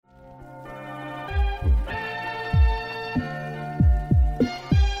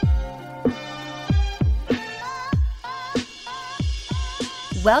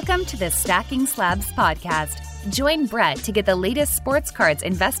Welcome to the Stacking Slabs podcast. Join Brett to get the latest sports cards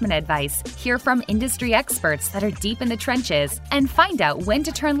investment advice, hear from industry experts that are deep in the trenches, and find out when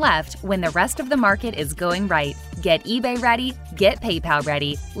to turn left when the rest of the market is going right. Get eBay ready, get PayPal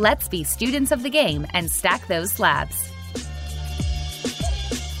ready. Let's be students of the game and stack those slabs.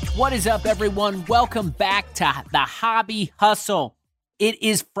 What is up, everyone? Welcome back to the Hobby Hustle. It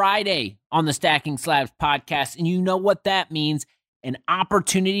is Friday on the Stacking Slabs podcast, and you know what that means. An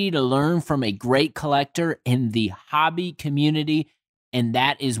opportunity to learn from a great collector in the hobby community, and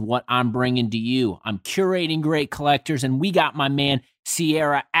that is what I'm bringing to you. I'm curating great collectors, and we got my man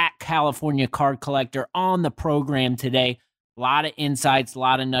Sierra at California Card Collector on the program today. A lot of insights, a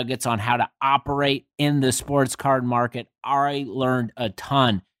lot of nuggets on how to operate in the sports card market. I learned a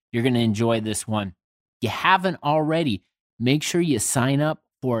ton. You're going to enjoy this one. If you haven't already, make sure you sign up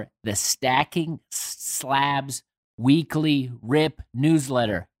for the Stacking Slabs weekly RIP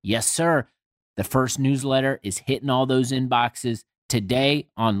newsletter. Yes, sir. The first newsletter is hitting all those inboxes today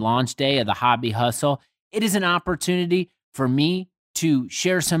on launch day of the Hobby Hustle. It is an opportunity for me to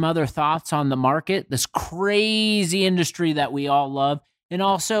share some other thoughts on the market, this crazy industry that we all love, and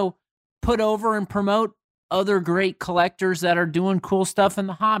also put over and promote other great collectors that are doing cool stuff in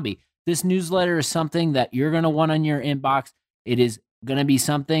the hobby. This newsletter is something that you're going to want on your inbox. It is going to be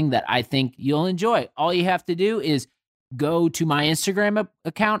something that I think you'll enjoy. All you have to do is go to my Instagram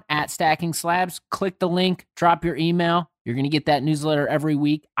account at Stacking Slabs, click the link, drop your email. You're going to get that newsletter every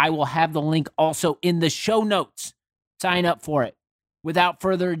week. I will have the link also in the show notes. Sign up for it. Without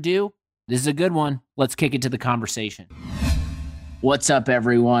further ado, this is a good one. Let's kick it to the conversation. What's up,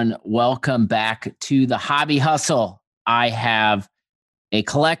 everyone? Welcome back to the Hobby Hustle. I have a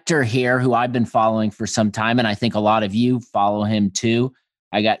collector here who I've been following for some time, and I think a lot of you follow him too.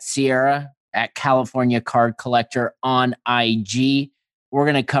 I got Sierra at California Card Collector on IG. We're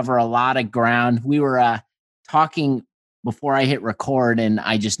going to cover a lot of ground. We were talking before I hit record, and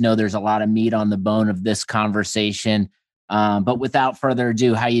I just know there's a lot of meat on the bone of this conversation. But without further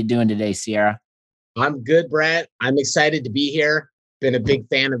ado, how you doing today, Sierra? I'm good, Brett. I'm excited to be here. Been a big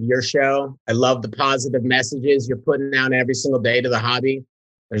fan of your show. I love the positive messages you're putting out every single day to the hobby.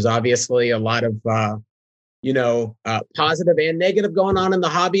 There's obviously a lot of, positive and negative going on in the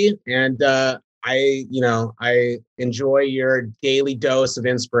hobby. And I enjoy your daily dose of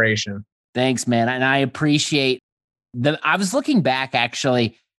inspiration. Thanks, man. And I appreciate I was looking back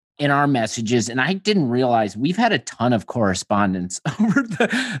actually in our messages, and I didn't realize we've had a ton of correspondence over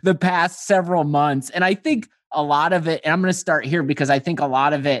the past several months. And I think a lot of it, and I'm going to start here because I think a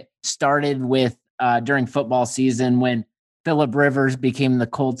lot of it started with during football season when Phillip Rivers became the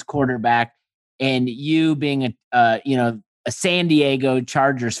Colts quarterback, and you being a San Diego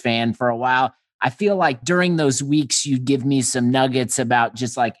Chargers fan for a while. I feel like during those weeks, you'd give me some nuggets about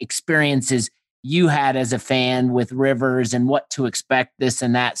just like experiences you had as a fan with Rivers and what to expect, this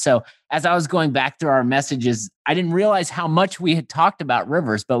and that. So as I was going back through our messages, I didn't realize how much we had talked about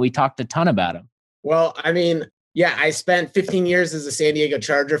Rivers, but we talked a ton about him. Well, I mean, yeah, I spent 15 years as a San Diego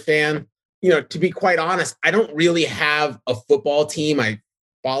Charger fan. To be quite honest, I don't really have a football team I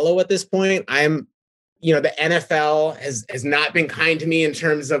follow at this point. The NFL has not been kind to me in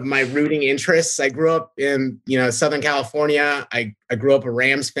terms of my rooting interests. I grew up in, Southern California. I grew up a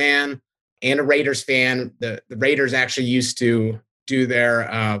Rams fan and a Raiders fan. The Raiders actually used to do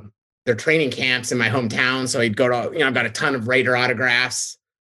their training camps in my hometown. So I'd go to, I've got a ton of Raider autographs.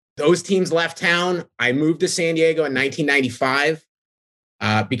 Those teams left town. I moved to San Diego in 1995,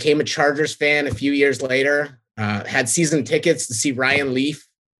 became a Chargers fan a few years later, had season tickets to see Ryan Leaf,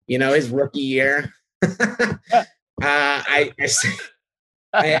 his rookie year. I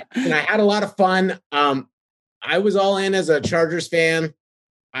had a lot of fun. I was all in as a Chargers fan.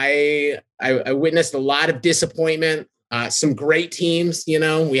 I witnessed a lot of disappointment, some great teams.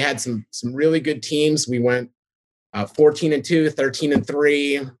 We had some really good teams. We went 14-2,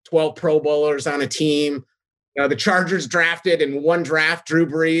 13-3, 12 Pro Bowlers on a team. The Chargers drafted in one draft Drew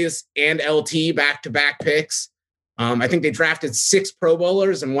Brees and LT back-to-back picks. I think they drafted 6 Pro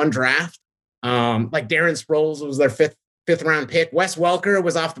Bowlers in one draft. Like Darren Sproles was their fifth round pick. Wes Welker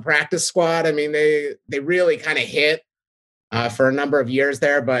was off the practice squad. I mean, they really kind of hit for a number of years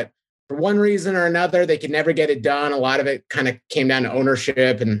there, but for one reason or another, they could never get it done. A lot of it kind of came down to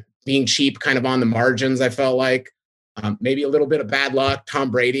ownership and being cheap kind of on the margins, I felt like. Maybe a little bit of bad luck. Tom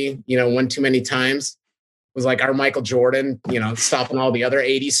Brady, won too many times. It was like our Michael Jordan, stopping all the other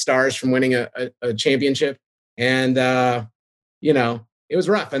 80s stars from winning a championship. And, it was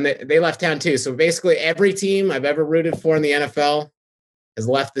rough. And they left town too. So basically every team I've ever rooted for in the NFL has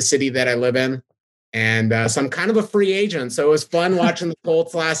left the city that I live in. And so I'm kind of a free agent. So it was fun watching the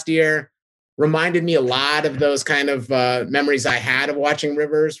Colts last year. Reminded me a lot of those kind of memories I had of watching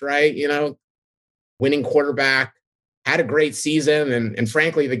Rivers, right? Winning quarterback, had a great season. And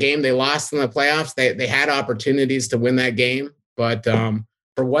frankly, the game they lost in the playoffs, they had opportunities to win that game. But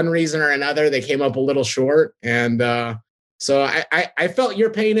for one reason or another, they came up a little short. And so I felt your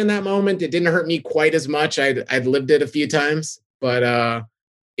pain in that moment. It didn't hurt me quite as much. I'd lived it a few times, but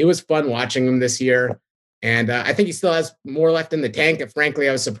it was fun watching him this year. And I think he still has more left in the tank. And frankly,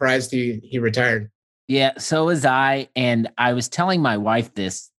 I was surprised he retired. Yeah, so was I. And I was telling my wife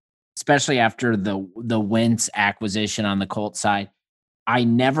this, especially after the Wentz acquisition on the Colts side. I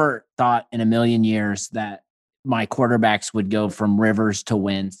never thought in a million years that my quarterbacks would go from Rivers to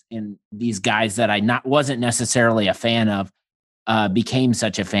Wentz, and these guys that I wasn't necessarily a fan of became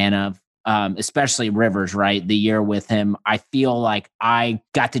such a fan of. Especially Rivers, right? The year with him, I feel like I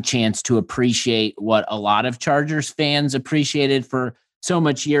got the chance to appreciate what a lot of Chargers fans appreciated for so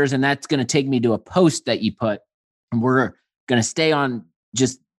much years. And that's going to take me to a post that you put. And we're going to stay on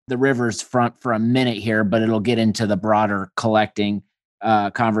just the Rivers front for a minute here, but it'll get into the broader collecting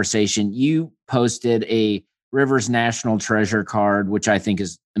conversation. You posted a Rivers National Treasure card, which I think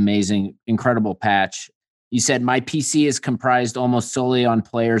is amazing, incredible patch. You said, my PC is comprised almost solely on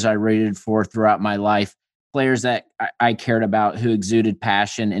players I rooted for throughout my life, players that I cared about who exuded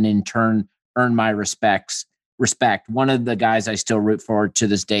passion and in turn earned my respect. One of the guys I still root for to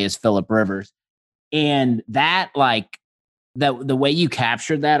this day is Philip Rivers. And that, like, the way you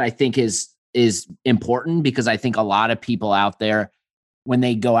captured that, I think is important, because I think a lot of people out there, when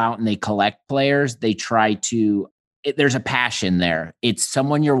they go out and they collect players, they try to, there's a passion there. It's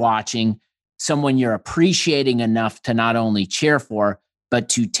someone you're watching, someone you're appreciating enough to not only cheer for, but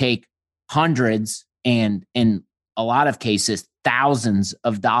to take hundreds and in a lot of cases, thousands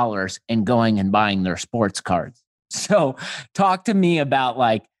of dollars and going and buying their sports cards. So talk to me about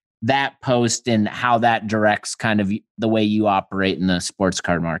like that post and how that directs kind of the way you operate in the sports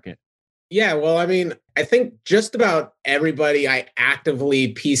card market. Yeah, well, I mean, I think just about everybody I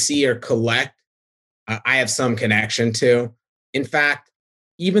actively PC or collect, I have some connection to. In fact,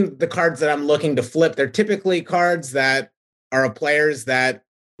 even the cards that I'm looking to flip, they're typically cards that are of players that,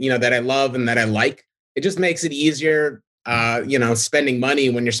 that I love and that I like. It just makes it easier, spending money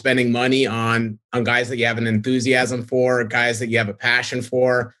when you're spending money on guys that you have an enthusiasm for, guys that you have a passion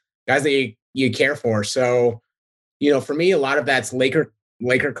for, guys that you care for. So, for me, a lot of that's Laker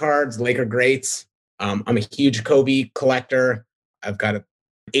cards, Laker greats. I'm a huge Kobe collector. I've got a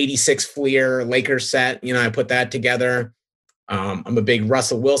 86 Fleer Lakers set. I put that together. I'm a big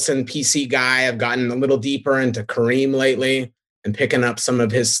Russell Wilson PC guy. I've gotten a little deeper into Kareem lately and picking up some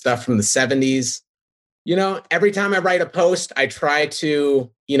of his stuff from the 70s. Every time I write a post, I try to,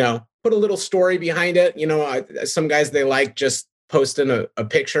 put a little story behind it. Some guys, they like just posting a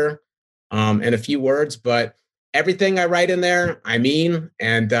picture and a few words, but everything I write in there, I mean.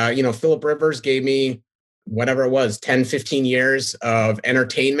 And, Philip Rivers gave me whatever it was, 10, 15 years of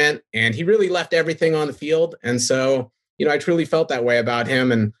entertainment, and he really left everything on the field. And so, I truly felt that way about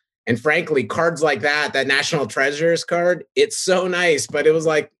him. And frankly, cards like that National Treasures card, it's so nice, but it was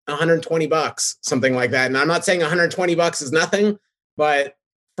like $120, something like that. And I'm not saying $120 is nothing, but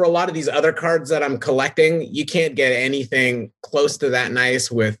for a lot of these other cards that I'm collecting, you can't get anything close to that nice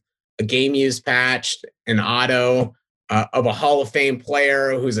with a game used patch, an auto of a Hall of Fame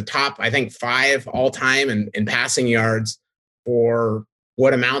player who's a top, I think, 5 all time in passing yards for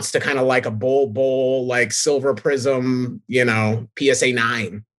what amounts to kind of like a bowl, like Silver Prism, PSA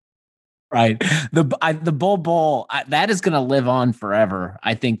 9. Right. The bowl, that is going to live on forever.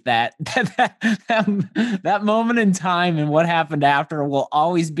 I think that moment in time and what happened after will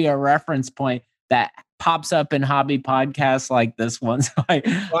always be a reference point that pops up in hobby podcasts like this one. So I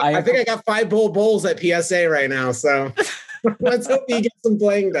think I got 5 bowls at PSA right now. So let's hope you get some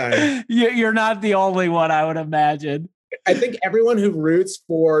playing time. You're not the only one, I would imagine. I think everyone who roots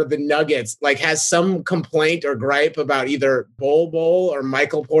for the Nuggets has some complaint or gripe about either Bol or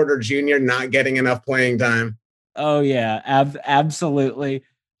Michael Porter Jr. not getting enough playing time. Oh yeah, absolutely.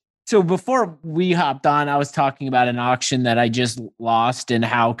 So before we hopped on, I was talking about an auction that I just lost and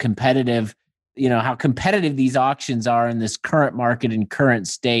how competitive these auctions are in this current market and current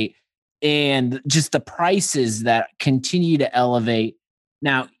state, and just the prices that continue to elevate.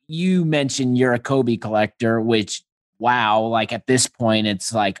 Now, you mentioned you're a Kobe collector, which wow, like at this point,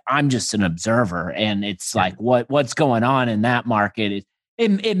 it's like I'm just an observer, and it's like what's going on in that market.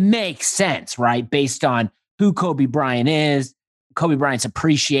 It makes sense, right? Based on who Kobe Bryant is, Kobe Bryant's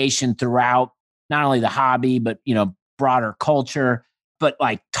appreciation throughout not only the hobby, but broader culture. But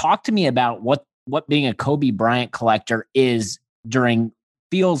like, talk to me about what what being a Kobe Bryant collector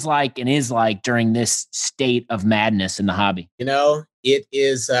feels like and is like during this state of madness in the hobby? It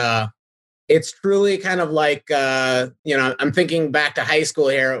is, it's truly kind of like, I'm thinking back to high school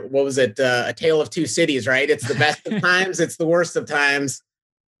here. What was it? A Tale of Two Cities, right? It's the best of times. It's the worst of times.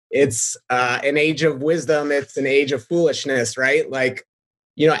 It's an age of wisdom. It's an age of foolishness, right? Like,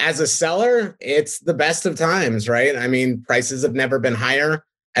 as a seller, it's the best of times, right? I mean, prices have never been higher.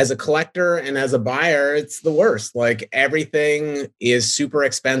 As a collector and as a buyer, it's the worst. Like, everything is super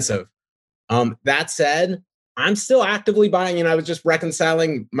expensive. That said, I'm still actively buying. I was just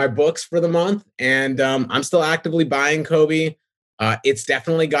reconciling my books for the month, and I'm still actively buying Kobe. It's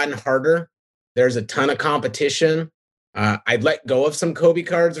definitely gotten harder. There's a ton of competition. I'd let go of some Kobe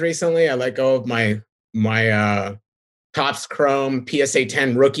cards recently. I let go of my Topps Chrome PSA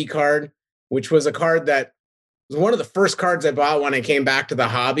 10 rookie card, which was a card that was one of the first cards I bought when I came back to the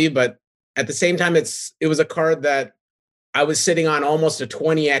hobby. But at the same time, it was a card that I was sitting on almost a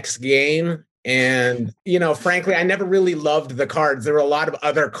 20x gain. And, frankly, I never really loved the cards. There were a lot of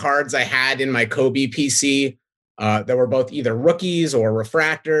other cards I had in my Kobe PC that were both either rookies or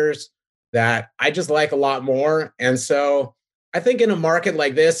refractors that I just like a lot more. And so I think in a market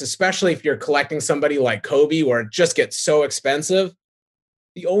like this, especially if you're collecting somebody like Kobe, where it just gets so expensive,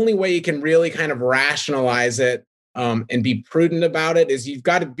 the only way you can really kind of rationalize it and be prudent about it is you've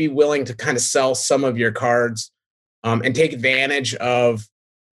got to be willing to kind of sell some of your cards and take advantage of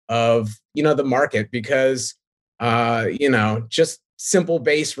the market, because just simple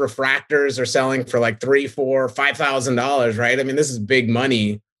base refractors are selling for like $3,000, $4,000, $5,000, right? I mean, this is big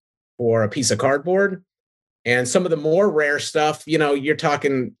money for a piece of cardboard. And some of the more rare stuff, you're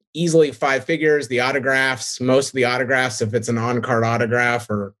talking easily 5 figures. The autographs, most of the autographs, if it's an on-card autograph,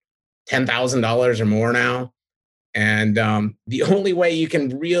 are $10,000 or more now. And the only way you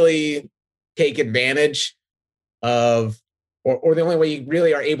can really take advantage of, or the only way you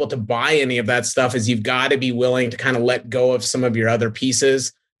really are able to buy any of that stuff, is you've got to be willing to kind of let go of some of your other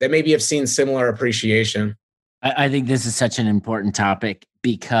pieces that maybe have seen similar appreciation. I think this is such an important topic,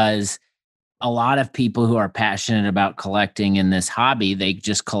 because a lot of people who are passionate about collecting in this hobby, they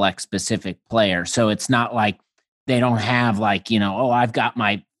just collect specific players. So it's not like they don't have I've got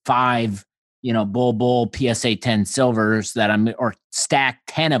my 5, Bull PSA 10 silvers or stack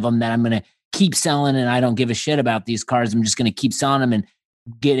 10 of them that I'm going to keep selling, and I don't give a shit about these cards. I'm just going to keep selling them and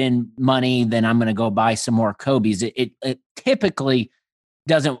get in money. Then I'm going to go buy some more Kobe's. It typically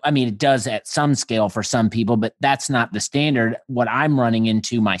doesn't. I mean, it does at some scale for some people, but that's not the standard. What I'm running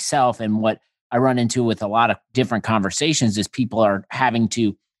into myself, and what I run into with a lot of different conversations, is people are having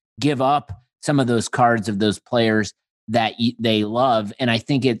to give up some of those cards of those players that they love. And I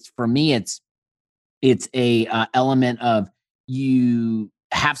think for me, it's a element of, you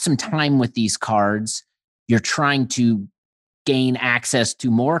have some time with these cards. You're trying to gain access to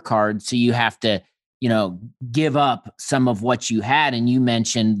more cards. So you have to, give up some of what you had. And you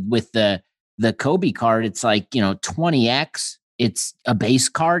mentioned with the Kobe card, it's like, 20x. It's a base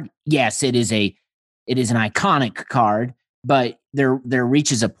card. Yes, it is an iconic card, but there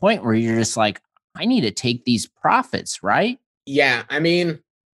reaches a point where you're just like, I need to take these profits, right? Yeah. I mean,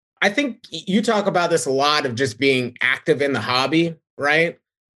 I think you talk about this a lot, of just being active in the hobby, right?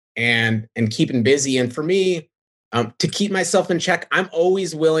 And keeping busy. And for me, to keep myself in check, I'm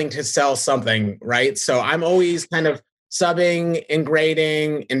always willing to sell something, right? So I'm always kind of subbing and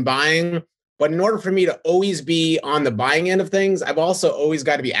grading and buying. But in order for me to always be on the buying end of things, I've also always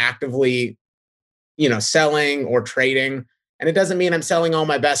got to be actively, selling or trading. And it doesn't mean I'm selling all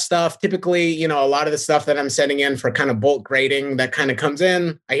my best stuff. Typically, a lot of the stuff that I'm sending in for kind of bulk grading that kind of comes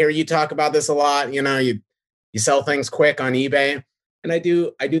in. I hear you talk about this a lot. You sell things quick on eBay, and I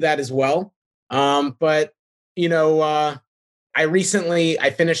do that as well. But I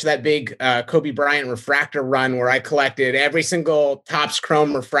finished that big Kobe Bryant refractor run where I collected every single Topps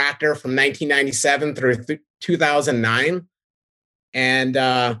Chrome refractor from 1997 through 2009.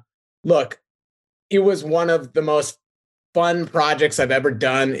 And look, it was one of the most fun projects I've ever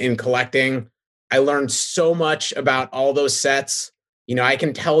done in collecting. I learned so much about all those sets. I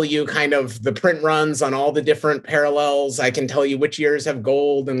can tell you kind of the print runs on all the different parallels. I can tell you which years have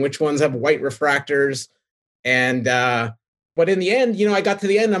gold and which ones have white refractors. And, but in the end, I got to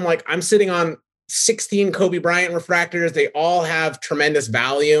the end, I'm like, I'm sitting on 16 Kobe Bryant refractors. They all have tremendous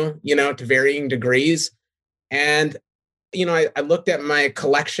value, to varying degrees. And, I looked at my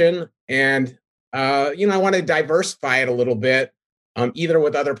collection, and, I want to diversify it a little bit, either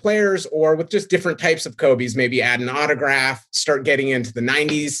with other players or with just different types of Kobe's, maybe add an autograph, start getting into the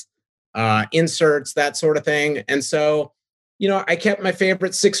 90s, inserts, that sort of thing. And so, I kept my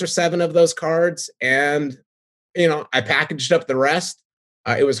favorite 6 or 7 of those cards, and I packaged up the rest.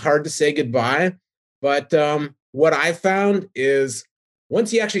 It was hard to say goodbye, but what I found is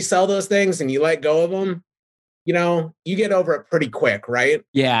once you actually sell those things and you let go of them, you get over it pretty quick, right?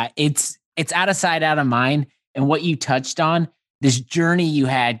 Yeah, it's out of sight, out of mind. And what you touched on, this journey you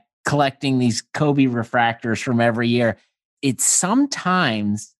had collecting these Kobe refractors from every year, it's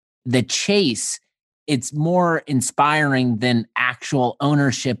sometimes the chase, it's more inspiring than actual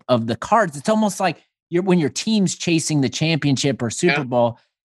ownership of the cards. It's almost like when your team's chasing the championship or Super Bowl,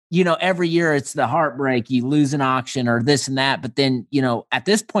 every year it's the heartbreak. You lose an auction or this and that. But then, at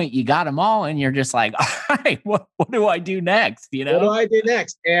this point, you got them all and you're just like, all right, what do I do next? What do I do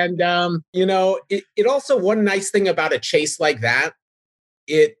next? And, it also, one nice thing about a chase like that,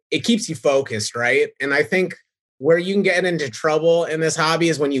 it keeps you focused, right? And I think where you can get into trouble in this hobby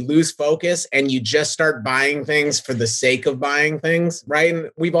is when you lose focus and you just start buying things for the sake of buying things, right?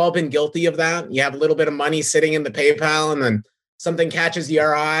 And we've all been guilty of that. You have a little bit of money sitting in the PayPal and then something catches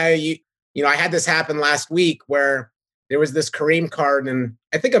your eye. I had this happen last week where there was this Kareem card, and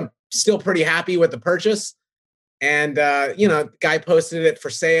I think I'm still pretty happy with the purchase. And, the guy posted it for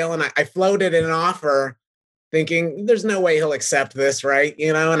sale, and I floated an offer thinking there's no way he'll accept this, right?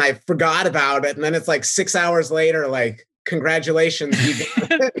 And I forgot about it. And then it's like 6 hours later, like, congratulations.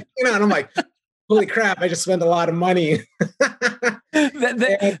 And I'm like, holy crap, I just spent a lot of money.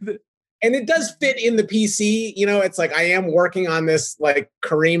 And it does fit in the PC. It's like I am working on this like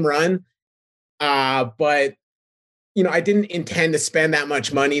Kareem run. But I didn't intend to spend that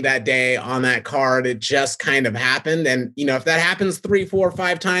much money that day on that card. It just kind of happened. And, if that happens 3, 4,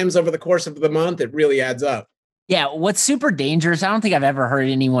 5 times over the course of the month, it really adds up. Yeah. What's super dangerous, I don't think I've ever heard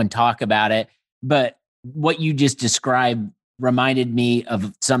anyone talk about it, but what you just described reminded me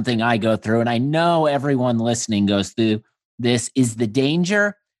of something I go through. And I know everyone listening goes through this, is the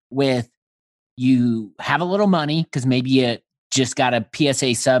danger with you have a little money because maybe you just got a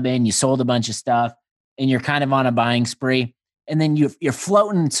PSA sub in, you sold a bunch of stuff, and you're kind of on a buying spree. And then you're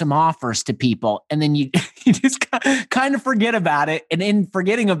floating some offers to people, and then you just kind of forget about it. And in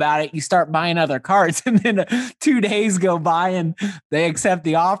forgetting about it, you start buying other cards, and then 2 days go by and they accept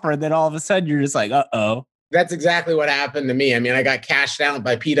the offer. And then all of a sudden you're just like, uh-oh. That's exactly what happened to me. I mean, I got cashed out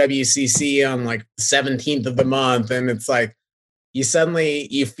by PWCC on like the 17th of the month. And it's like, you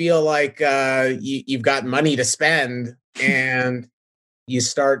feel like you've got money to spend, and you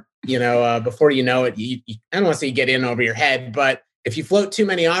start, before you know it, I don't want to say you get in over your head, but if you float too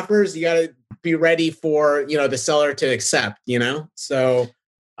many offers, you got to be ready for, the seller to accept, So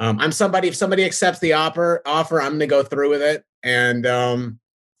I'm somebody, if somebody accepts the offer, I'm going to go through with it. And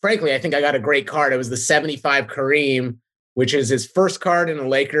frankly, I think I got a great card. It was the 75 Kareem, which is his first card in a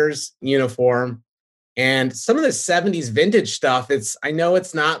Lakers uniform. And some of the 70s vintage stuff, I know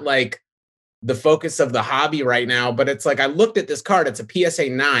it's not like the focus of the hobby right now, but it's like, I looked at this card, it's a PSA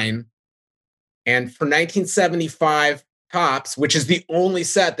 9. And for 1975 Topps, which is the only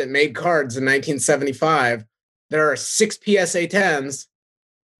set that made cards in 1975, there are 6 PSA 10s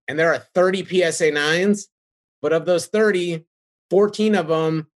and there are 30 PSA 9s. But of those 30, 14 of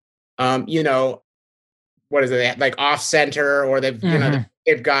them, what is it? Like off center, or they've,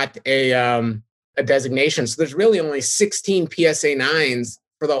 they've got a designation. So there's really only 16 PSA 9s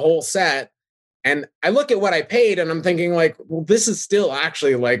for the whole set. And I look at what I paid and I'm thinking like, well, this is still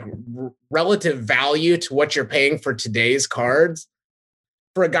actually like relative value to what you're paying for today's cards.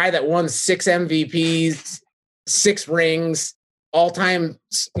 For a guy that won 6 MVPs, 6 rings, all-time,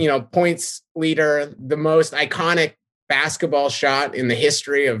 points leader, the most iconic basketball shot in the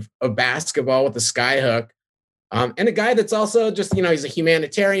history of basketball with the skyhook. And a guy that's also just, he's a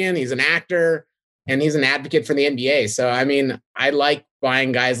humanitarian, he's an actor, and he's an advocate for the NBA. So, I mean, I like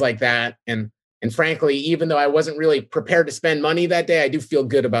buying guys like that. And frankly, even though I wasn't really prepared to spend money that day, I do feel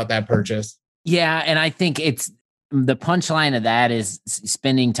good about that purchase. Yeah. And I think it's the punchline of that is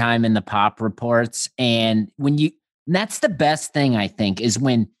spending time in the pop reports. And that's the best thing, I think, is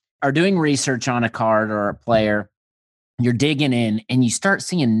when are doing research on a card or a player, you're digging in and you start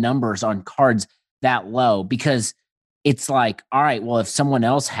seeing numbers on cards that low, because it's like, all right, well, if someone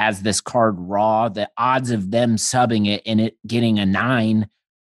else has this card raw, the odds of them subbing it and it getting a 9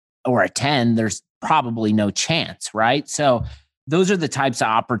 or a 10, there's probably no chance, right? So those are the types of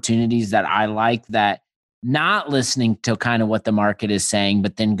opportunities that I like, that not listening to kind of what the market is saying,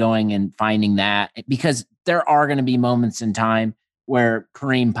 but then going and finding that, because there are going to be moments in time where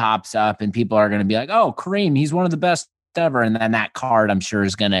Kareem pops up and people are going to be like, oh, Kareem, he's one of the best ever. And then that card, I'm sure,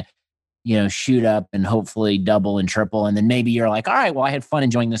 is going to, shoot up and hopefully double and triple. And then maybe you're like, all right, well, I had fun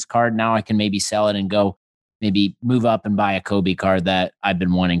enjoying this card. Now I can maybe sell it and go maybe move up and buy a Kobe card that I've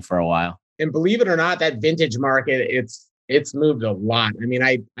been wanting for a while. And believe it or not, that vintage market, it's moved a lot. I mean,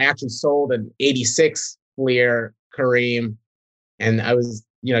 I actually sold an 86 Fleer Kareem, and I was,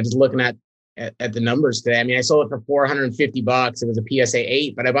 just looking at the numbers today. I mean, I sold it for $450. It was a PSA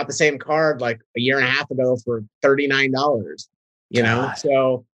 8, but I bought the same card like a year and a half ago for $39.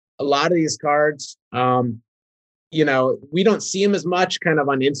 So a lot of these cards, we don't see them as much kind of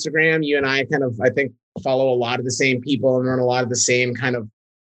on Instagram. You and I I think, follow a lot of the same people and run a lot of the same kind of,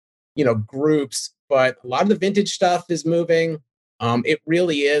 groups, but a lot of the vintage stuff is moving. It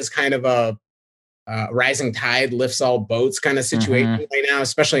really is kind of a rising tide lifts all boats kind of situation right now,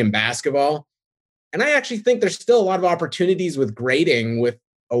 especially in basketball. And I actually think there's still a lot of opportunities with grading with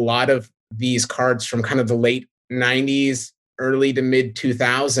a lot of these cards from kind of the late 90s, early to mid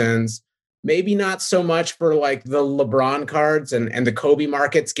 2000s. Maybe not so much for like the LeBron cards and the Kobe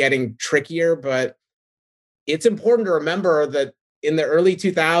market's getting trickier, but it's important to remember that in the early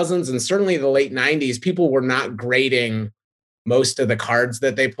 2000s and certainly the late 90s, people were not grading most of the cards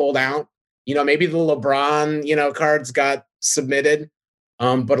that they pulled out. Maybe the LeBron, cards got submitted,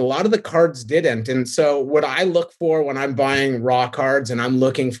 but a lot of the cards didn't. And so what I look for when I'm buying raw cards and I'm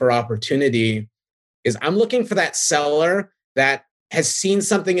looking for opportunity is I'm looking for that seller that has seen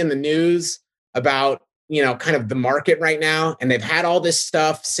something in the news about, kind of the market right now. And they've had all this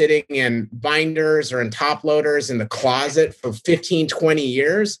stuff sitting in binders or in top loaders in the closet for 15, 20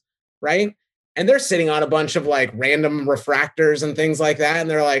 years, right? And they're sitting on a bunch of like random refractors and things like that. And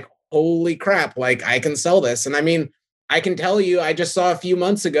they're like, holy crap, like I can sell this. And I mean, I can tell you, I just saw a few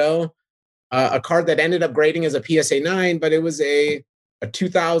months ago a card that ended up grading as a PSA 9, but it was a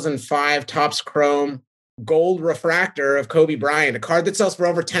 2005 Topps Chrome gold refractor of Kobe Bryant, a card that sells for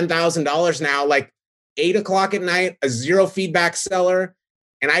over $10,000 now, like 8:00 at night, a zero feedback seller.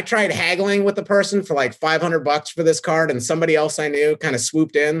 And I tried haggling with the person for like $500 for this card. And somebody else I knew kind of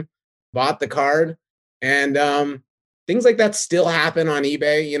swooped in, bought the card. And things like that still happen on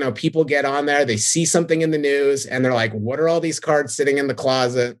eBay. People get on there, they see something in the news and they're like, what are all these cards sitting in the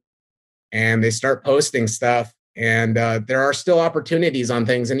closet? And they start posting stuff. And there are still opportunities on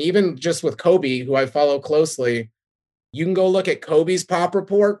things. And even just with Kobe, who I follow closely, you can go look at Kobe's pop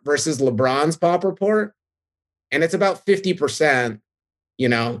report versus LeBron's pop report. And it's about 50%,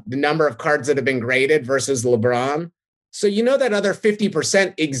 the number of cards that have been graded versus LeBron. So that other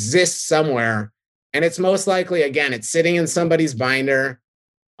 50% exists somewhere. And it's most likely, again, it's sitting in somebody's binder.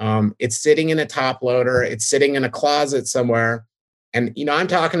 It's sitting in a top loader. It's sitting in a closet somewhere. And, I'm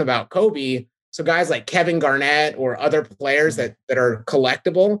talking about Kobe. So guys like Kevin Garnett or other players that are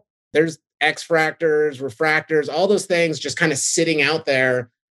collectible, there's X-fractors, refractors, all those things just kind of sitting out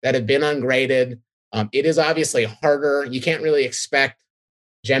there that have been ungraded. It is obviously harder. You can't really expect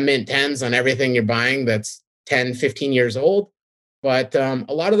Gem Mint 10s on everything you're buying that's 10, 15 years old. But a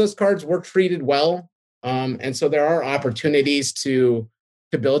lot of those cards were treated well. And so there are opportunities to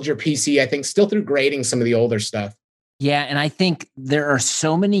build your PC, I think, still through grading some of the older stuff. Yeah, and I think there are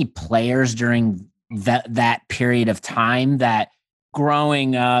so many players during that period of time that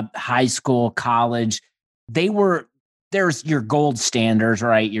growing up, high school, college, there's your gold standards,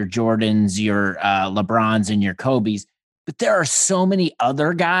 right? Your Jordans, your LeBrons, and your Kobes. But there are so many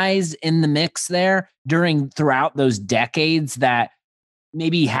other guys in the mix there throughout those decades that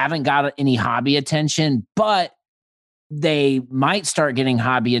maybe haven't got any hobby attention, but they might start getting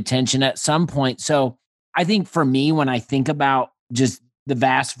hobby attention at some point. So I think for me, when I think about just the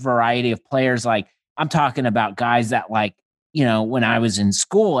vast variety of players, like I'm talking about guys that like, when I was in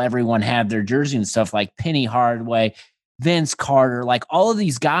school, everyone had their jersey and stuff like Penny Hardaway, Vince Carter, like all of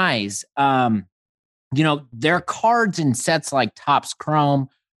these guys, their cards in sets like Topps Chrome,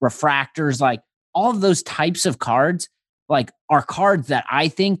 refractors, like all of those types of cards, like are cards that I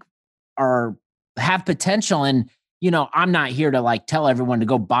think have potential. And, I'm not here to like tell everyone to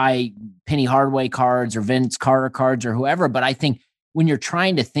go buy Penny Hardaway cards or Vince Carter cards or whoever, but I think when you're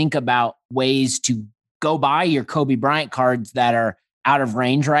trying to think about ways to go buy your Kobe Bryant cards that are out of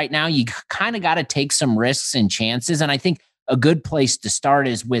range right now, you kind of got to take some risks and chances. And I think a good place to start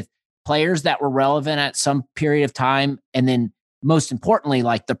is with players that were relevant at some period of time. And then most importantly,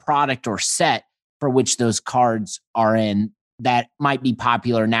 like the product or set for which those cards are in that might be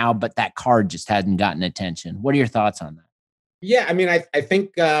popular now, but that card just hadn't gotten attention. What are your thoughts on that? Yeah, I mean, I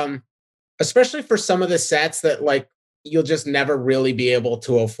think especially for some of the sets that like you'll just never really be able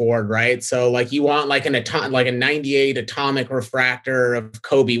to afford, right? So like you want like a 98 atomic refractor of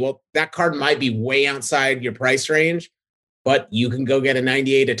Kobe. Well, that card might be way outside your price range, but you can go get a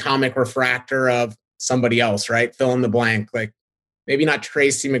 98 atomic refractor of somebody else, right? Fill in the blank. Like maybe not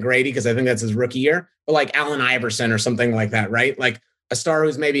Tracy McGrady, because I think that's his rookie year, but like Allen Iverson or something like that, right? Like a star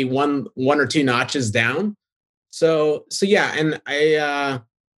who's maybe one or two notches down. So yeah, and I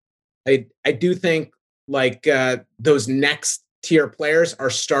do think like those next tier players are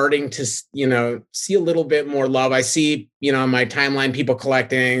starting to, see a little bit more love. I see, on my timeline, people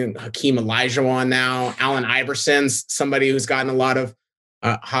collecting Hakeem Olajuwon now. Allen Iverson's somebody who's gotten a lot of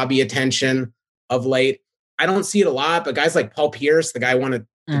hobby attention of late. I don't see it a lot, but guys like Paul Pierce, the guy won a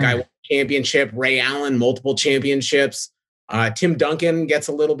championship. Ray Allen, multiple championships. Tim Duncan gets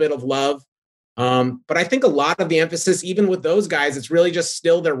a little bit of love. But I think a lot of the emphasis, even with those guys, it's really just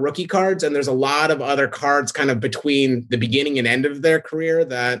still their rookie cards. And there's a lot of other cards kind of between the beginning and end of their career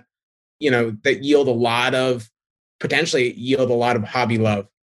that, that potentially yield a lot of hobby love.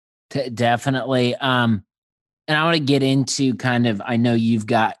 Definitely. And I want to get into I know you've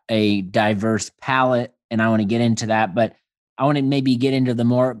got a diverse palette and I want to get into that, but I want to maybe get into the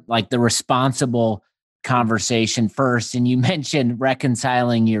more like the responsible conversation first. And you mentioned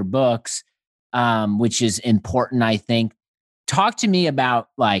reconciling your books, which is important, I think. Talk to me about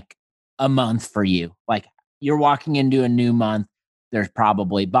like a month for you. Like you're walking into a new month. There's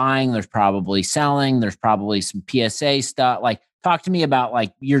probably buying, there's probably selling, there's probably some PSA stuff. Like talk to me about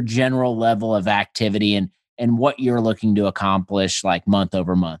like your general level of activity and what you're looking to accomplish like month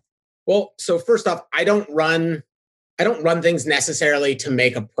over month. Well, so first off, I don't run things necessarily to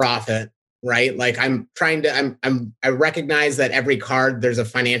make a profit, right? Like I recognize that every card there's a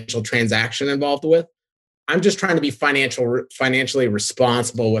financial transaction involved with. I'm just trying to be financially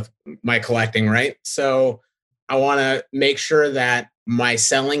responsible with my collecting, right? So I want to make sure that my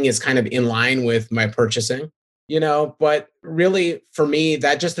selling is kind of in line with my purchasing, but really for me,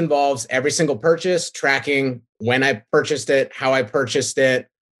 that just involves every single purchase, tracking when I purchased it, how I purchased it,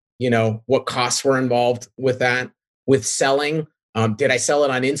 what costs were involved with that. With selling, did I sell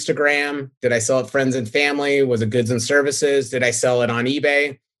it on Instagram? Did I sell it friends and family? Was it goods and services? Did I sell it on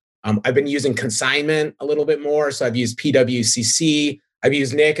eBay? I've been using consignment a little bit more. So I've used PWCC. I've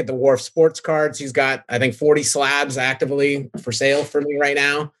used Nick at the Wharf Sports Cards. He's got, I think, 40 slabs actively for sale for me right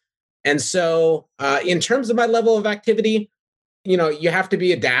now. And so in terms of my level of activity, you have to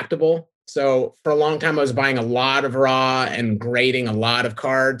be adaptable. So for a long time, I was buying a lot of raw and grading a lot of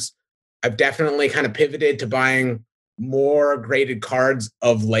cards. I've definitely kind of pivoted to buying more graded cards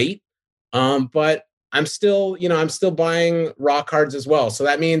of late. But I'm still buying raw cards as well. So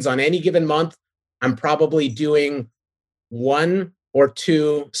that means on any given month, I'm probably doing 1 or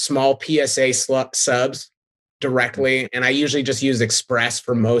 2 small PSA subs directly. And I usually just use Express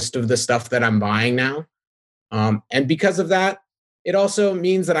for most of the stuff that I'm buying now. And because of that, it also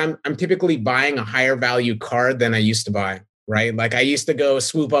means that I'm typically buying a higher value card than I used to buy, right? Like I used to go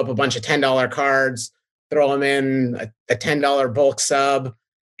swoop up a bunch of $10 cards, throw them in a $10 bulk sub,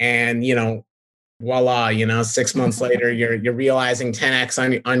 and, voila, 6 months later, you're realizing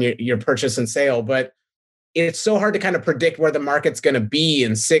 10x on your purchase and sale. But it's so hard to kind of predict where the market's going to be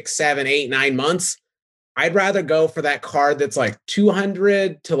in 6, 7, 8, 9 months. I'd rather go for that card that's like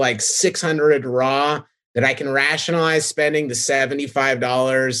 200 to like 600 raw that I can rationalize spending the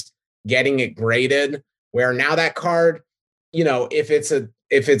 $75, getting it graded, where now that card, if it's a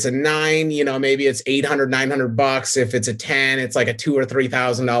 9, maybe it's $800, $900. If it's a 10, it's like a $2,000 or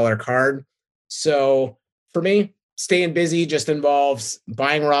 $3,000 card. So for me, staying busy just involves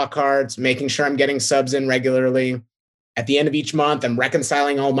buying raw cards, making sure I'm getting subs in regularly. At the end of each month, I'm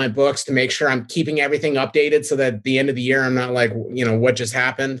reconciling all my books to make sure I'm keeping everything updated so that at the end of the year, I'm not like, what just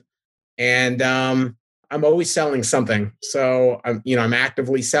happened. And I'm always selling something. So I'm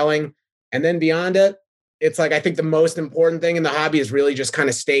actively selling. And then beyond it, it's like, I think the most important thing in the hobby is really just kind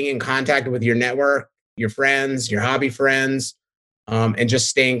of staying in contact with your network, your friends, your hobby friends, and just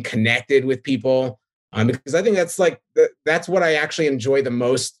staying connected with people. Because I think that's what I actually enjoy the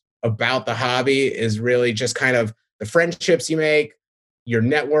most about the hobby is really just kind of the friendships you make, your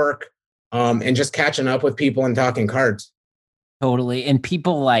network, and just catching up with people and talking cards. Totally. And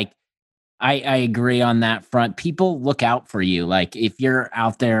people I agree on that front. People look out for you. Like if you're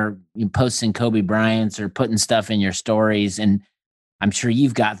out there posting Kobe Bryant's or putting stuff in your stories, and I'm sure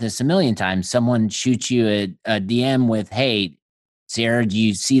you've got this a million times, someone shoots you a DM with, "Hey, Sierra, do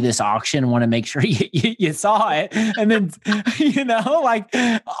you see this auction? Want to make sure you saw it." And then,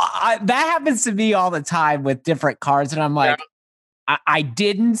 that happens to me all the time with different cards. And I'm like, yeah. I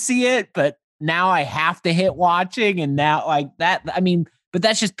didn't see it, but now I have to hit watching. And now like that, but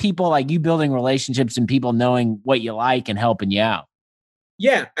that's just people like you building relationships and people knowing what you like and helping you out.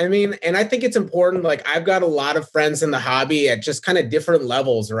 Yeah. And I think it's important. Like I've got a lot of friends in the hobby at just kind of different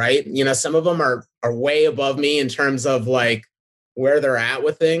levels, right? Some of them are way above me in terms of like, where they're at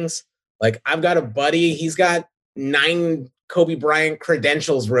with things. Like I've got a buddy, he's got 9 Kobe Bryant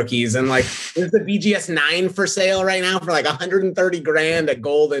credentials rookies, and like there's the BGS 9 for sale right now for like 130 grand at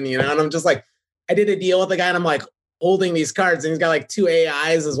Golden, you know. And I'm just like, I did a deal with the guy, and I'm like holding these cards, and he's got like 2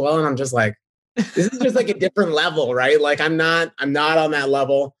 AIs as well, and I'm just like, this is just like a different level, right? Like I'm not on that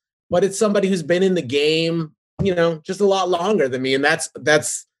level, but it's somebody who's been in the game, you know, just a lot longer than me, and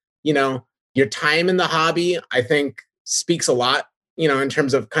that's you know, your time in the hobby, I think speaks a lot, you know, in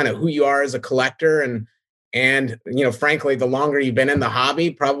terms of kind of who you are as a collector. And, you know, frankly, the longer you've been in the hobby,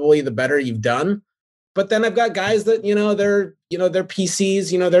 probably the better you've done. But then I've got guys that, they're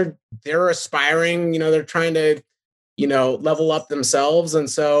PCs, they're aspiring, they're trying to, level up themselves. And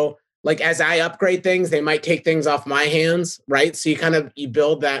so like, as I upgrade things, they might take things off my hands. Right. So you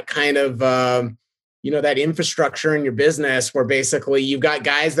build that kind of, that infrastructure in your business where basically you've got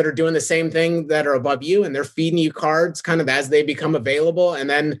guys that are doing the same thing that are above you, and they're feeding you cards kind of as they become available. And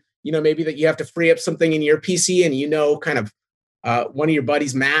then, maybe that you have to free up something in your PC, and kind of one of your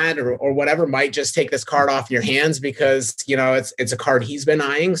buddies, Matt or whatever, might just take this card off your hands because it's a card he's been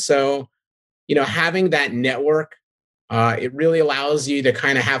eyeing. So having that network, it really allows you to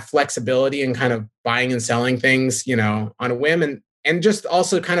kind of have flexibility and kind of buying and selling things on a whim, and just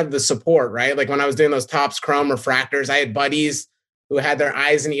also kind of the support, right? Like when I was doing those Topps Chrome refractors, I had buddies who had their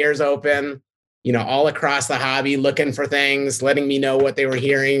eyes and ears open, all across the hobby, looking for things, letting me know what they were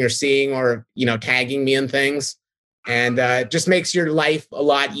hearing or seeing, or, tagging me in things. And it just makes your life a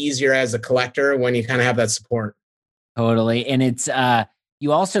lot easier as a collector when you kind of have that support. Totally. And it's,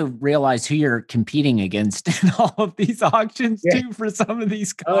 you also realize who you're competing against in all of these auctions too, for some of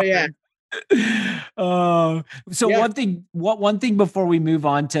these cards. Oh yeah. One thing before we move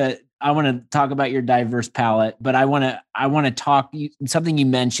on to, I want to talk about your diverse palette, but I want to talk, something you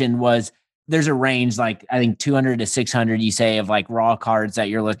mentioned was, there's a range, like I think 200 to 600, you say, of like raw cards that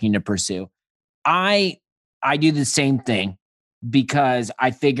you're looking to pursue. I do the same thing because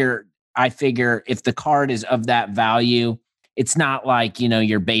I figure if the card is of that value, it's not like,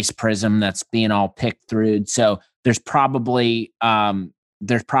 your base Prism that's being all picked through. So it's probably in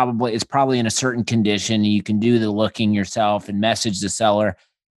a certain condition. You can do the looking yourself and message the seller.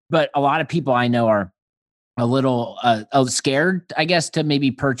 But a lot of people I know are a little scared, I guess, to maybe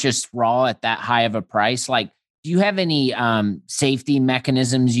purchase raw at that high of a price. Like, do you have any safety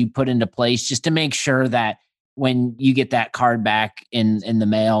mechanisms you put into place just to make sure that when you get that card back in the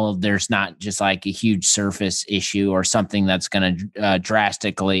mail, there's not just like a huge surface issue or something that's going to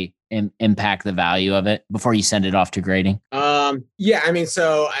drastically impact the value of it before you send it off to grading? Yeah, I mean,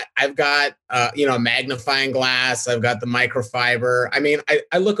 so I've got, a magnifying glass. I've got the microfiber. I mean,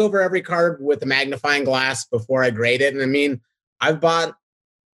 I look over every card with a magnifying glass before I grade it. And I mean, I've bought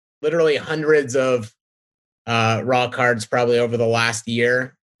literally hundreds of raw cards probably over the last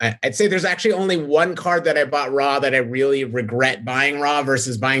year. I'd say there's actually only one card that I bought raw that I really regret buying raw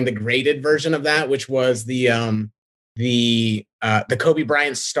versus buying the graded version of that, which was the Kobe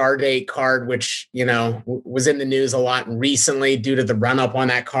Bryant Star Date card, which, was in the news a lot recently due to the run up on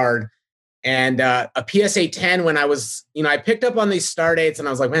that card. And a PSA 10, when I was, I picked up on these Star Dates and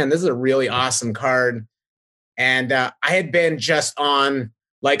I was like, man, this is a really awesome card. And I had been just on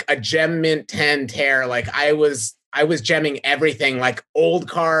like a Gem Mint 10 tear. Like I was gemming everything, like old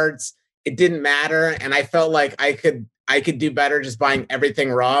cards. It didn't matter. And I felt like I could do better just buying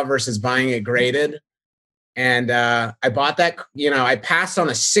everything raw versus buying it graded. And I bought that, I passed on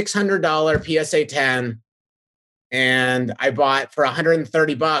a $600 PSA 10, and I bought for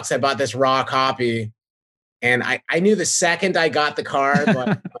 $130. I bought this raw copy, and I knew the second I got the card,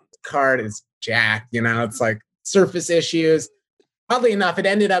 like, the card is jacked. It's like surface issues. Oddly enough, it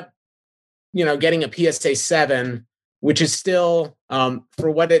ended up, getting a PSA 7, which is still for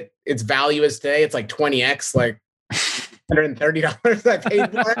what its value is today. It's like 20x, like $130 I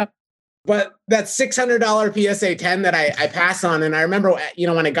paid for it. But that $600 PSA 10 that I passed on, and I remember,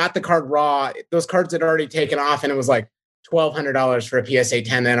 when I got the card raw, those cards had already taken off, and it was like $1,200 for a PSA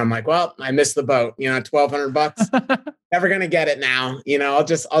 10. Then I'm like, well, I missed the boat. $1,200, never gonna get it now.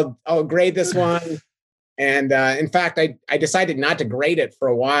 I'll grade this one. And in fact, I decided not to grade it for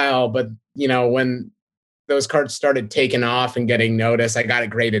a while, but when those cards started taking off and getting noticed, I got it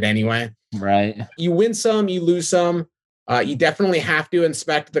graded anyway. Right. You win some, you lose some. You definitely have to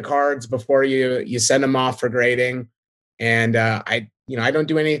inspect the cards before you send them off for grading. And I don't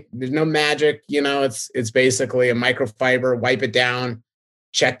do any, there's no magic, it's basically a microfiber, wipe it down,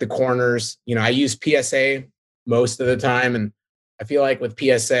 check the corners. I use PSA most of the time. And I feel like with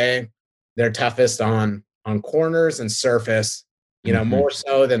PSA, they're toughest on corners and surface, more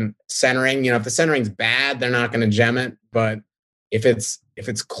so than centering. If the centering's bad, they're not going to gem it. But if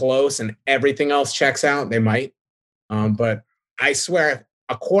it's close and everything else checks out, they might. But I swear, if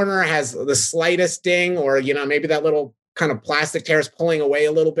a corner has the slightest ding, or maybe that little kind of plastic tear is pulling away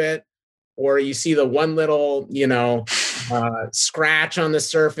a little bit, or you see the one little scratch on the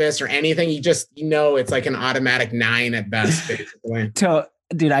surface or anything, it's like an automatic 9 at best, basically. So,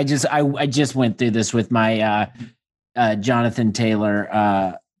 dude, I just went through this with my Jonathan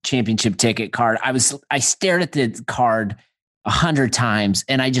Taylor championship ticket card. I stared at the card 100 times,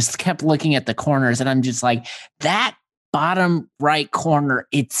 and I just kept looking at the corners, and I'm just like, that bottom right corner,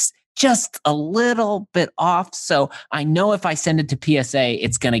 it's just a little bit off. So I know if I send it to PSA,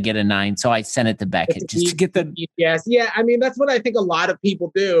 it's going to get a 9. So I sent it to Beckett just to get the. Yes. Yeah. I mean, that's what I think a lot of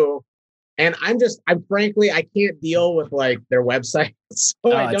people do. And I'm frankly, I can't deal with like their website.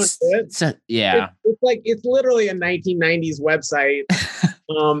 So I don't do it. It's literally a 1990s website.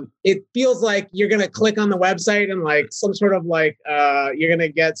 It feels like you're going to click on the website and like some sort of like, you're going to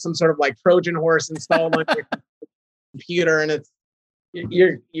get some sort of like Trojan horse installed on your computer, and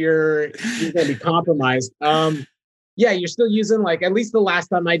you're going to be compromised. You're still using, like, at least the last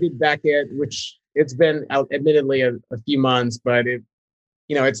time I did Beckett, which it's been admittedly a few months, but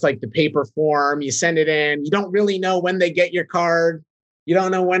it's like the paper form, you send it in, you don't really know when they get your card. You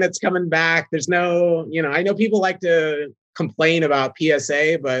don't know when it's coming back. There's no, I know people like to complain about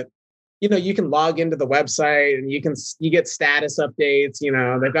PSA, but you can log into the website and you get status updates.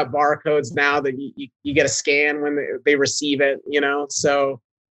 They've got barcodes now that you get a scan when they receive it. So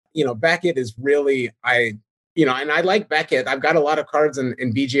Beckett is really, and I like Beckett. I've got a lot of cards in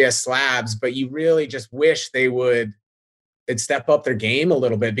BGS slabs, but you really just wish they'd step up their game a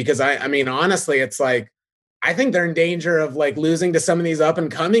little bit, because I mean honestly, it's like, I think they're in danger of like losing to some of these up and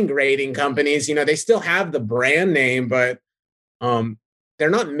coming grading companies. They still have the brand name, but they're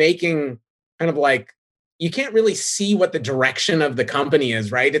not making kind of like, you can't really see what the direction of the company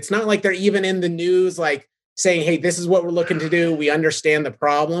is, right? It's not like they're even in the news, like saying, hey, this is what we're looking to do. We understand the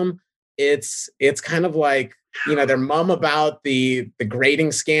problem. It's kind of like, they're mum about the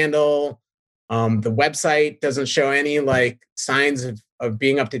grading scandal. The website doesn't show any like signs of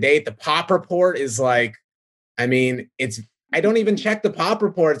being up to date. The pop report is like, I mean, I don't even check the pop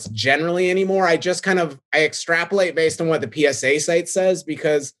reports generally anymore. I just I extrapolate based on what the PSA site says,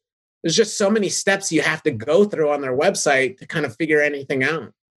 because there's just so many steps you have to go through on their website to kind of figure anything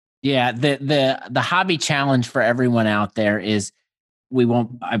out. Yeah. The hobby challenge for everyone out there is,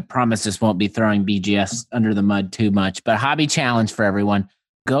 I promise this won't be throwing BGS under the mud too much, but hobby challenge for everyone.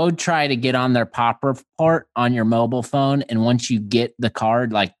 Go try to get on their pop report on your mobile phone. And once you get the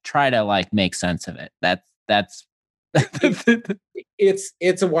card, like try to like make sense of it. That's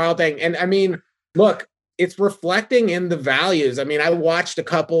it's a wild thing. And I mean, look, it's reflecting in the values. I mean, I watched a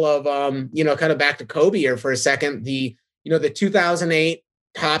couple of, kind of back to Kobe here for a second, the 2008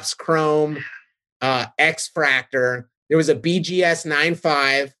 Topps Chrome X-Fractor. There was a BGS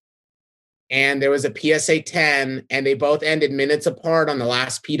 9.5 and there was a PSA 10, and they both ended minutes apart on the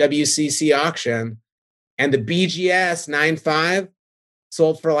last PWCC auction. And the BGS 9.5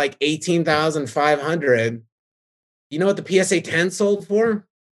 sold for like $18,500. You know what the PSA 10 sold for?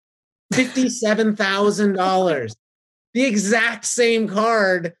 $57,000. The exact same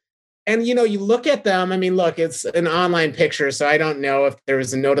card. And, you look at them. I mean, look, it's an online picture, so I don't know if there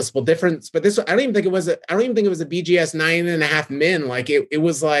was a noticeable difference. But I don't even think it was a BGS 9.5 min. Like it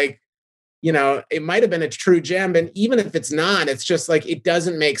was like, it might have been a true gem. And even if it's not, it's just like, it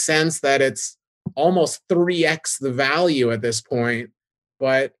doesn't make sense that it's almost 3x the value at this point.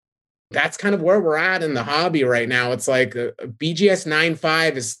 But that's kind of where we're at in the hobby right now. It's like a BGS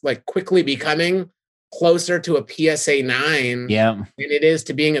 9.5 is like quickly becoming closer to a PSA 9 than it is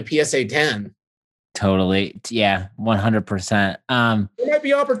to being a PSA 10. Totally. Yeah, 100%. There might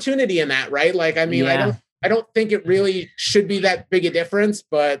be opportunity in that, right? Like, I mean, I don't think it really should be that big a difference,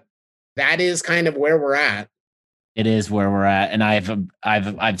 but that is kind of where we're at. It is where we're at. And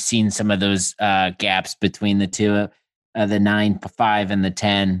I've seen some of those gaps between the two. The 9.5 and the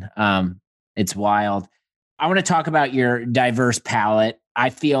 10. It's wild. I want to talk about your diverse palette. I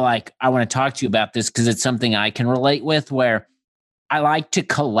feel like I want to talk to you about this because it's something I can relate with, where I like to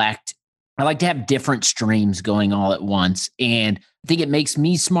collect. I like to have different streams going all at once. And I think it makes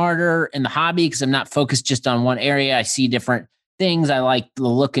me smarter in the hobby because I'm not focused just on one area. I see different things. I like the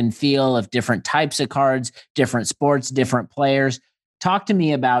look and feel of different types of cards, different sports, different players. Talk to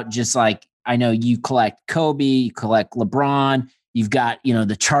me about just like, I know you collect Kobe, you collect LeBron, you've got,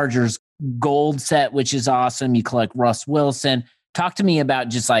 the Chargers gold set, which is awesome. You collect Russ Wilson. Talk to me about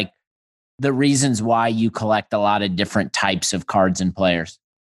just like the reasons why you collect a lot of different types of cards and players.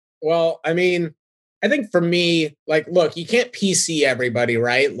 Well, I mean, I think for me, like, look, you can't PC everybody,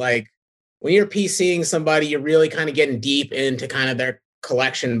 right? Like when you're PCing somebody, you're really kind of getting deep into kind of their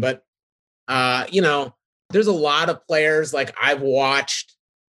collection. But, you know, there's a lot of players like I've watched,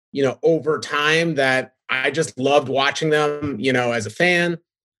 you know, over time that I just loved watching them, you know, as a fan.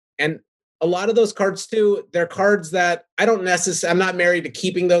 And a lot of those cards too, they're cards that I don't necessarily, I'm not married to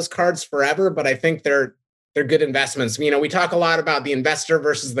keeping those cards forever, but I think they're good investments. You know, we talk a lot about the investor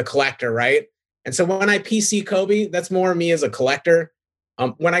versus the collector, right? And so when I PC Kobe, that's more me as a collector.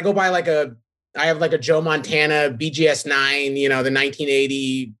 When I go buy I have like a Joe Montana BGS 9, you know, the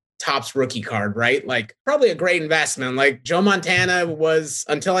 1980 Topps rookie card, right? Like probably a great investment. Like Joe Montana was,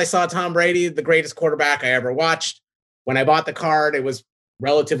 until I saw Tom Brady, the greatest quarterback I ever watched. When I bought the card, it was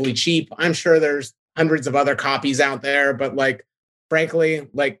relatively cheap. I'm sure there's hundreds of other copies out there, but like, frankly,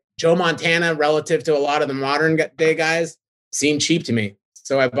 like Joe Montana relative to a lot of the modern day guys seemed cheap to me.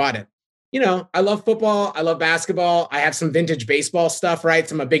 So I bought it. You know, I love football. I love basketball. I have some vintage baseball stuff, right?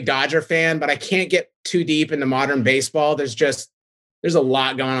 So I'm a big Dodger fan, but I can't get too deep into modern baseball. There's a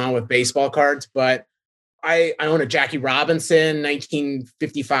lot going on with baseball cards, but I own a Jackie Robinson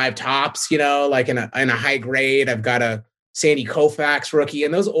 1955 Topps, you know, like in a high grade. I've got a Sandy Koufax rookie,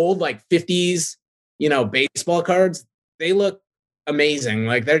 and those old like 50s, you know, baseball cards, they look amazing.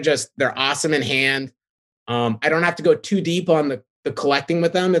 Like they're awesome in hand. I don't have to go too deep on the collecting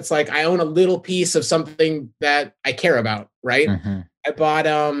with them. It's like I own a little piece of something that I care about, right? Mm-hmm. I bought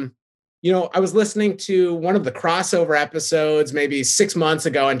you know, I was listening to one of the crossover episodes maybe 6 months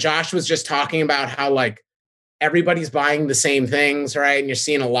ago, and Josh was just talking about how like everybody's buying the same things, right? And you're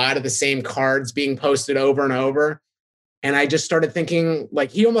seeing a lot of the same cards being posted over and over. And I just started thinking,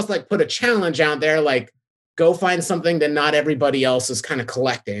 like, he almost like put a challenge out there, like, go find something that not everybody else is kind of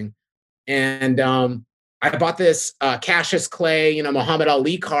collecting. And I bought this Cassius Clay, you know, Muhammad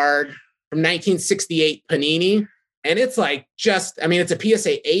Ali card from 1968 Panini. And it's like it's a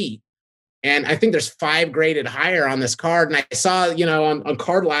PSA 8. And I think there's 5 graded higher on this card. And I saw, you know, on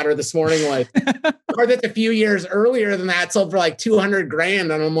Card Ladder this morning, like a card that's a few years earlier than that sold for like 200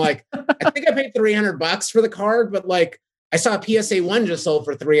 grand. And I'm like, I think I paid $300 for the card, but like I saw a PSA 1 just sold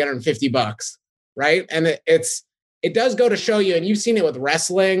for $350, right? And it does go to show you, and you've seen it with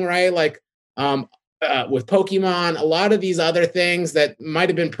wrestling, right? Like with Pokemon, a lot of these other things that might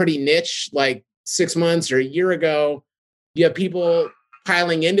have been pretty niche, like 6 months or a year ago, you have people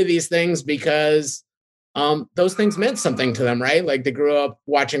piling into these things because those things meant something to them, right? Like they grew up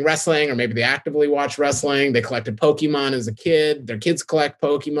watching wrestling, or maybe they actively watch wrestling. They collected Pokemon as a kid. Their kids collect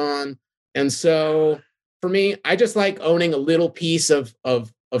Pokemon. And so for me, I just like owning a little piece of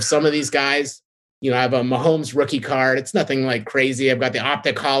some of these guys. You know, I have a Mahomes rookie card. It's nothing like crazy. I've got the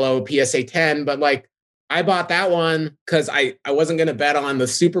Optic Holo PSA 10, but like I bought that one because I wasn't going to bet on the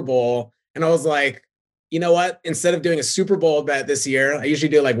Super Bowl. And I was like, you know what? Instead of doing a Super Bowl bet this year, I usually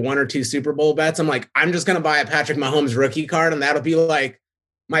do like 1 or 2 Super Bowl bets. I'm like, I'm just going to buy a Patrick Mahomes rookie card, and that'll be like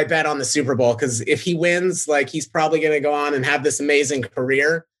my bet on the Super Bowl. Because if he wins, like he's probably going to go on and have this amazing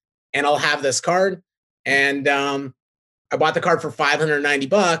career, and I'll have this card. And I bought the card for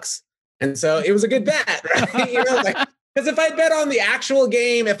 $590, and so it was a good bet, right? You know, like because if I bet on the actual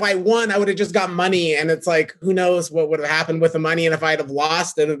game, if I won, I would have just got money, and it's like who knows what would have happened with the money, and if I'd have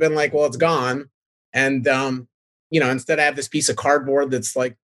lost, it would have been like, well, it's gone. And, you know, instead I have this piece of cardboard that's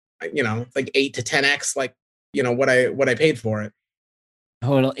like, you know, like 8 to 10x, like, you know, what I paid for it.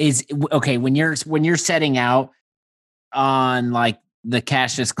 Total is okay. When you're setting out on like the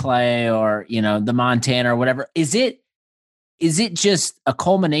Cassius Clay or, you know, the Montana or whatever, is it just a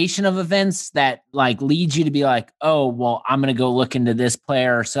culmination of events that like leads you to be like, oh, well, I'm going to go look into this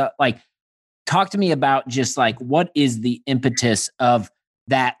player? Or so like, talk to me about just like, what is the impetus of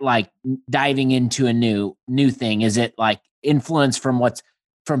that, like diving into a new thing? Is it like influence from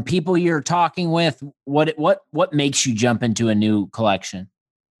people you're talking with? What makes you jump into a new collection?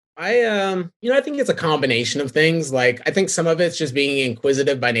 I think it's a combination of things. Like, I think some of it's just being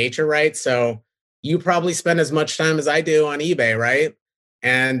inquisitive by nature, right? So you probably spend as much time as I do on eBay, right?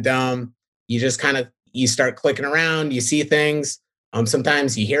 And you just you start clicking around, you see things.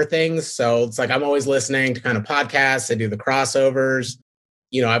 Sometimes you hear things. So it's like, I'm always listening to kind of podcasts. I do the crossovers.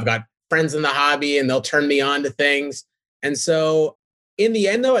 You know, I've got friends in the hobby, and they'll turn me on to things. And so in the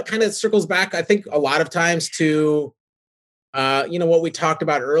end, though, it kind of circles back, I think, a lot of times to, you know, what we talked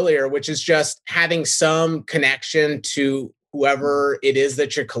about earlier, which is just having some connection to whoever it is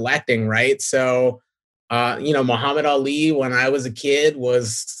that you're collecting, right? So, you know, Muhammad Ali, when I was a kid,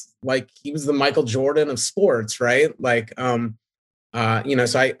 was like, he was the Michael Jordan of sports, right? Like, you know,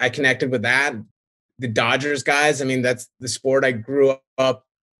 so I connected with that. The Dodgers guys, I mean, that's the sport I grew up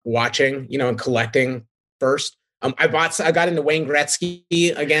watching, and collecting first. I got into Wayne Gretzky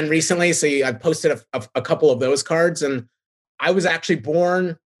again recently. So I posted a couple of those cards, and I was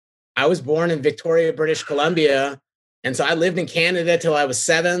born in Victoria, British Columbia. And so I lived in Canada till I was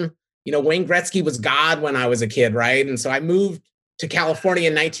 7. Wayne Gretzky was God when I was a kid, right? And so I moved to California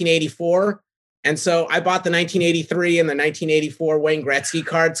in 1984. And so I bought the 1983 and the 1984 Wayne Gretzky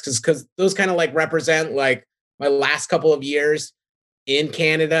cards because those kind of like represent like my last couple of years in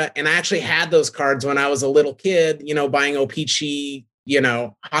Canada. And I actually had those cards when I was a little kid, buying O-Pee-Chee,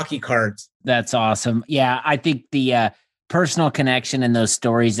 hockey cards. That's awesome. Yeah, I think the personal connection and those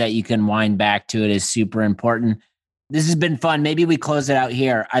stories that you can wind back to it is super important. This has been fun. Maybe we close it out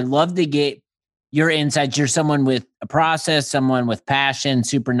here. I'd love to get your insights. You're someone with a process, someone with passion,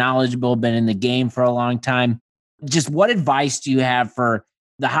 super knowledgeable, been in the game for a long time. Just what advice do you have for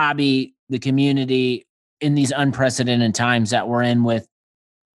the hobby, the community in these unprecedented times that we're in with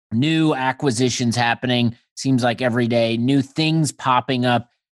new acquisitions happening? Seems like every day, new things popping up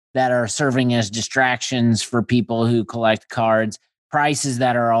that are serving as distractions for people who collect cards, prices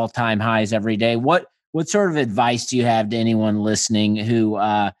that are all-time highs every day. What sort of advice do you have to anyone listening who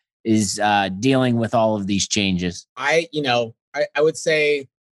is dealing with all of these changes? I would say,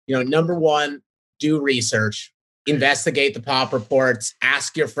 number one, do research, investigate the pop reports,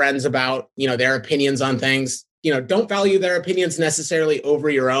 ask your friends about, their opinions on things. Don't value their opinions necessarily over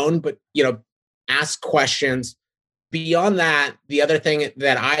your own, but, ask questions. Beyond that, the other thing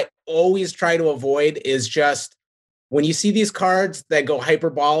that I always try to avoid is just when you see these cards that go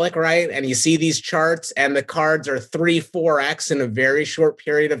hyperbolic, right? And you see these charts and the cards are 3, 4x in a very short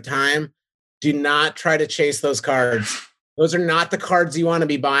period of time, do not try to chase those cards. Those are not the cards you want to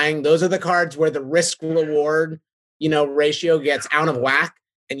be buying. Those are the cards where the risk reward, ratio gets out of whack,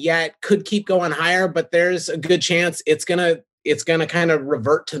 and yet could keep going higher, but there's a good chance it's gonna kind of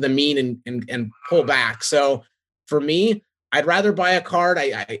revert to the mean and pull back. So for me, I'd rather buy a card.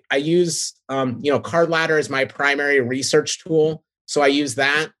 I use Card Ladder as my primary research tool, so I use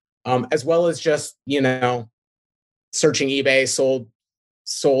that as well as just searching eBay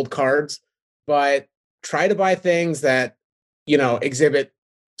sold cards. But try to buy things that exhibit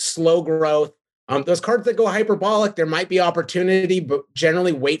slow growth. Those cards that go hyperbolic, there might be opportunity, but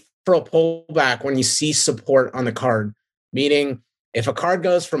generally wait for a pullback when you see support on the card. Meaning, if a card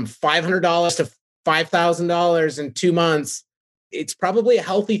goes from $500 to $5,000 in 2 months, it's probably a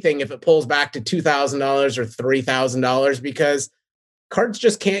healthy thing if it pulls back to $2,000 or $3,000, because cards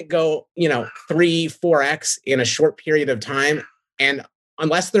just can't go, 3, 4x in a short period of time. And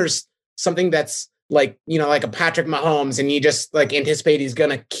unless there's something that's like a Patrick Mahomes and you just like anticipate he's going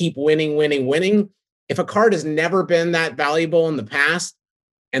to keep winning. If a card has never been that valuable in the past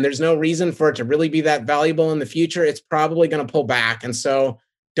and there's no reason for it to really be that valuable in the future, it's probably going to pull back. And so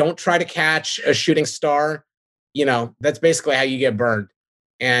don't try to catch a shooting star. That's basically how you get burned.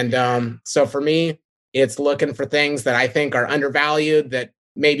 And so for me, it's looking for things that I think are undervalued, that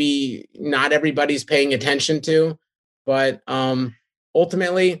maybe not everybody's paying attention to. But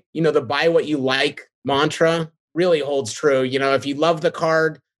ultimately, the buy what you like mantra really holds true. If you love the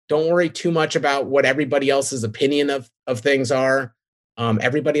card, don't worry too much about what everybody else's opinion of things are.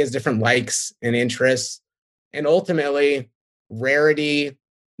 Everybody has different likes and interests. And ultimately, rarity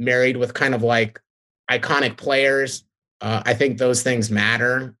married with kind of like iconic players, I think those things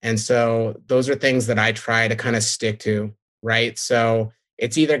matter. And so those are things that I try to kind of stick to, right? So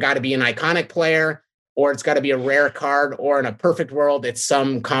it's either got to be an iconic player or it's got to be a rare card, or in a perfect world, it's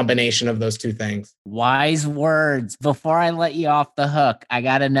some combination of those two things. Wise words. Before I let you off the hook, I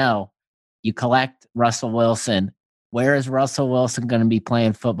got to know, you collect Russell Wilson. Where is Russell Wilson going to be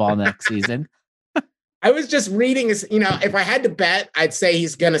playing football next season? I was just reading, if I had to bet, I'd say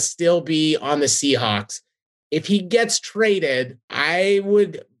he's going to still be on the Seahawks. If he gets traded, I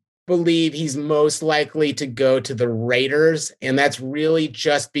would believe he's most likely to go to the Raiders. And that's really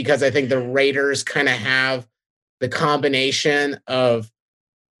just because I think the Raiders kind of have the combination of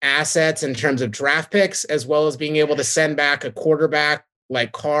assets in terms of draft picks, as well as being able to send back a quarterback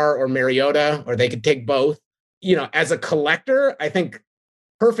like Carr or Mariota, or they could take both. As a collector, I think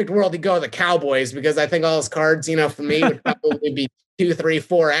perfect world to go to the Cowboys, because I think all his cards, for me would probably be 2, 3,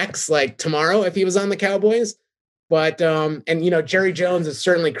 4x like tomorrow if he was on the Cowboys. But, Jerry Jones is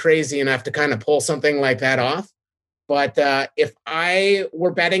certainly crazy enough to kind of pull something like that off. But if I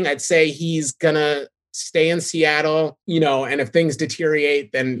were betting, I'd say he's going to stay in Seattle, and if things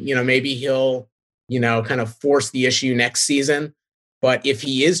deteriorate, then, maybe he'll, kind of force the issue next season. But if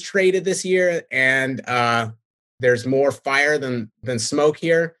he is traded this year and there's more fire than smoke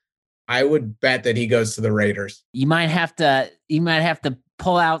here, I would bet that he goes to the Raiders. You might have to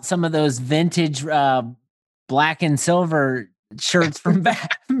pull out some of those vintage black and silver shirts from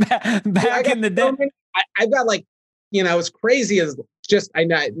back in the day. I've got like, as crazy as just,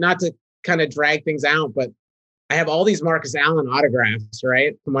 not to kind of drag things out, but I have all these Marcus Allen autographs,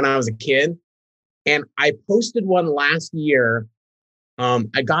 right, from when I was a kid. And I posted one last year.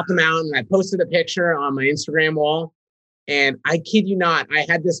 I got them out and I posted a picture on my Instagram wall. And I kid you not, I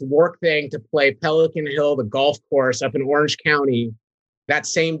had this work thing to play Pelican Hill, the golf course up in Orange County that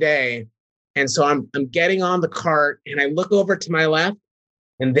same day. And so I'm getting on the cart and I look over to my left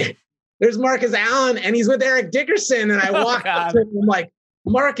and there's Marcus Allen and he's with Eric Dickerson. And I walk up to him, I'm like,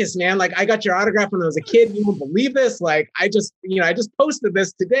 Marcus, man, like I got your autograph when I was a kid. You won't believe this. Like I just posted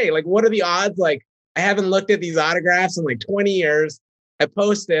this today. Like, what are the odds? Like I haven't looked at these autographs in like 20 years. I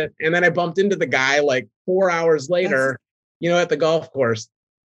post it. And then I bumped into the guy like 4 hours later, at the golf course.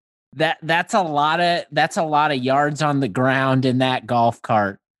 That's a lot of yards on the ground in that golf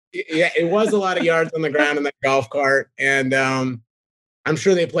cart. Yeah, it was a lot of yards on the ground in that golf cart. And I'm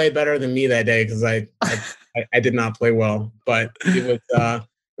sure they played better than me that day because I did not play well, but it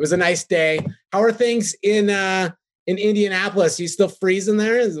was a nice day. How are things in Indianapolis? You still freezing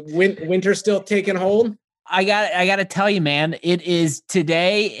there? Is winter still taking hold? I got to tell you, man, it is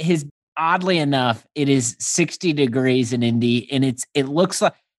today. Oddly enough, it is 60 degrees in Indy, and it looks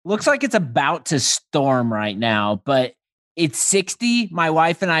like it's about to storm right now, but it's 60. My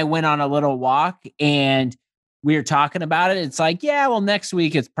wife and I went on a little walk, and we were talking about it. It's like, yeah, well, next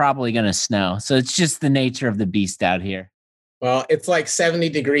week it's probably going to snow. So it's just the nature of the beast out here. Well, it's like 70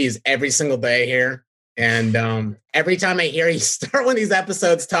 degrees every single day here. And every time I hear you start one of these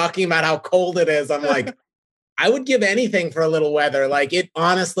episodes talking about how cold it is, I'm like, I would give anything for a little weather. Like it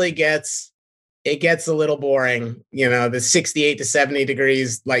honestly gets a little boring. The 68 to 70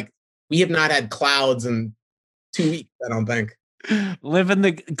 degrees. Like we have not had clouds in 2 weeks, I don't think. Living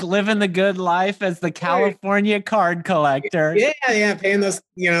the good life as the California card collector. Yeah, paying those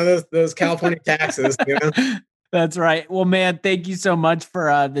California taxes. That's right. Well, man, thank you so much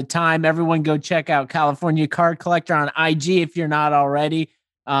for the time. Everyone, go check out California Card Collector on IG if you're not already.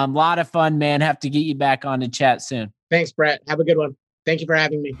 A lot of fun, man. Have to get you back on to chat soon. Thanks, Brett. Have a good one. Thank you for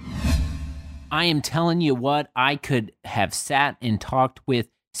having me. I am telling you what, I could have sat and talked with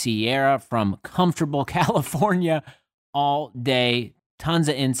Sierra from comfortable California all day. Tons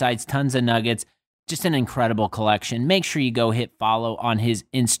of insights, tons of nuggets. Just an incredible collection. Make sure you go hit follow on his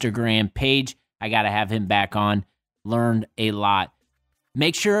Instagram page. I got to have him back on. Learned a lot.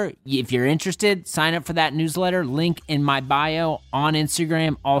 Make sure, if you're interested, sign up for that newsletter. Link in my bio on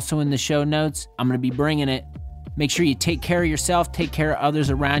Instagram, also in the show notes. I'm going to be bringing it. Make sure you take care of yourself, take care of others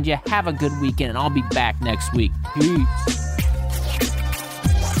around you. Have a good weekend, and I'll be back next week. Peace.